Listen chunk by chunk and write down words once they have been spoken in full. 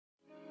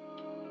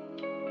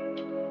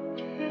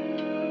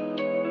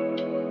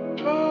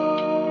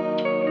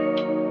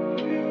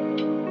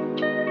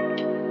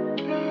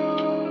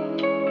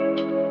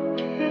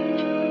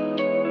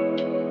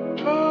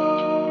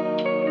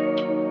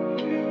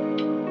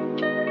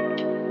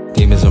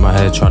demons in my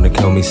head trying to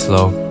kill me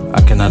slow.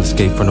 I cannot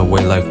escape from the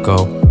way life go.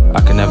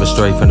 I can never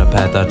stray from the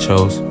path I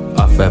chose.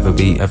 I'll forever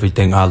be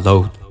everything I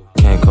loathe.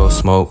 Can't go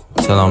smoke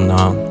till I'm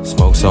numb.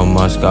 Smoke so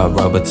much, got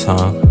rubber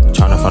tongue.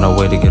 Trying to find a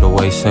way to get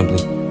away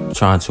simply.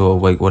 Trying to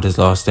awake what is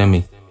lost in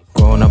me.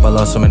 Growing up I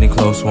lost so many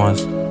close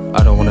ones.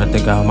 I don't wanna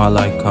think of how my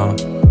life come.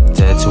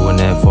 Dead to an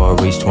end before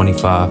I reach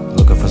 25.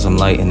 Looking for some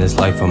light in this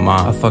life of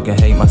mine. I fucking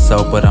hate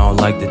myself but I don't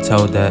like to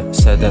tell that.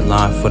 Said that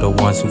line for the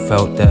ones who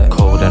felt that.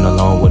 Cold and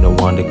alone with no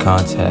one to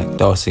contact.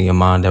 Thoughts in your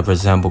mind that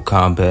resemble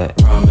combat.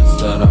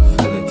 Promise that I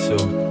feel it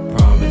too.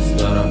 Promise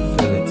that I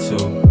feel it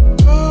too.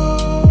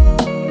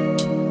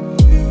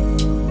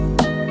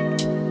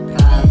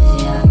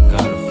 Promise, yeah.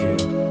 Got a few.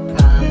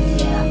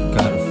 Promise, yeah.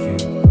 Got a few.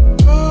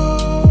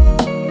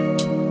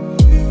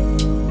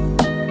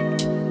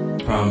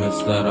 Promise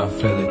that I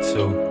feel it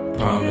too.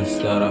 Promise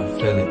that I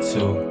feel it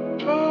too.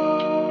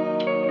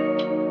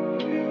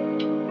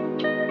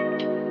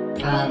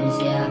 Promise,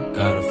 yeah.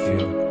 Got a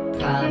few.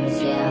 Promise,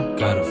 yeah.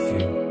 Got a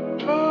few.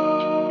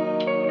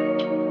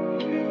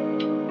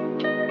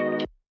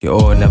 You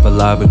all never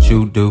lie but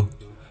you do.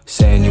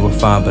 Saying you were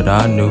fine but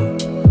I knew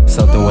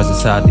something was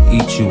inside to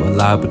eat you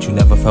alive, but you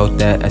never felt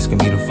that. Asking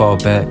me to fall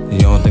back. You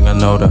don't think I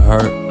know the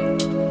hurt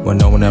when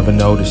no one ever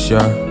noticed,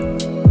 sure.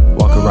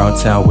 Walk around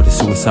town with a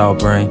suicidal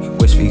brain.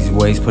 Wish for easy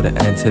ways, put an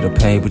end to the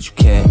pain, but you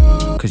can't,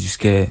 cause you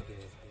scared.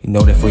 You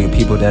know that for your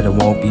people that it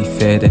won't be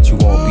fair, that you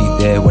won't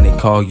be there when they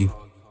call you.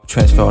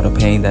 Transfer all the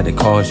pain that it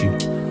caused you.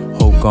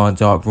 Hope gone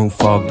dark, room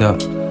fogged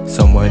up.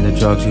 Somewhere in the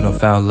drugs you done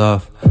found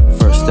love.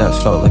 First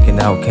steps felt like an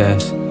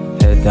outcast.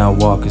 Head down,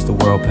 walk as the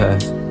world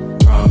passed.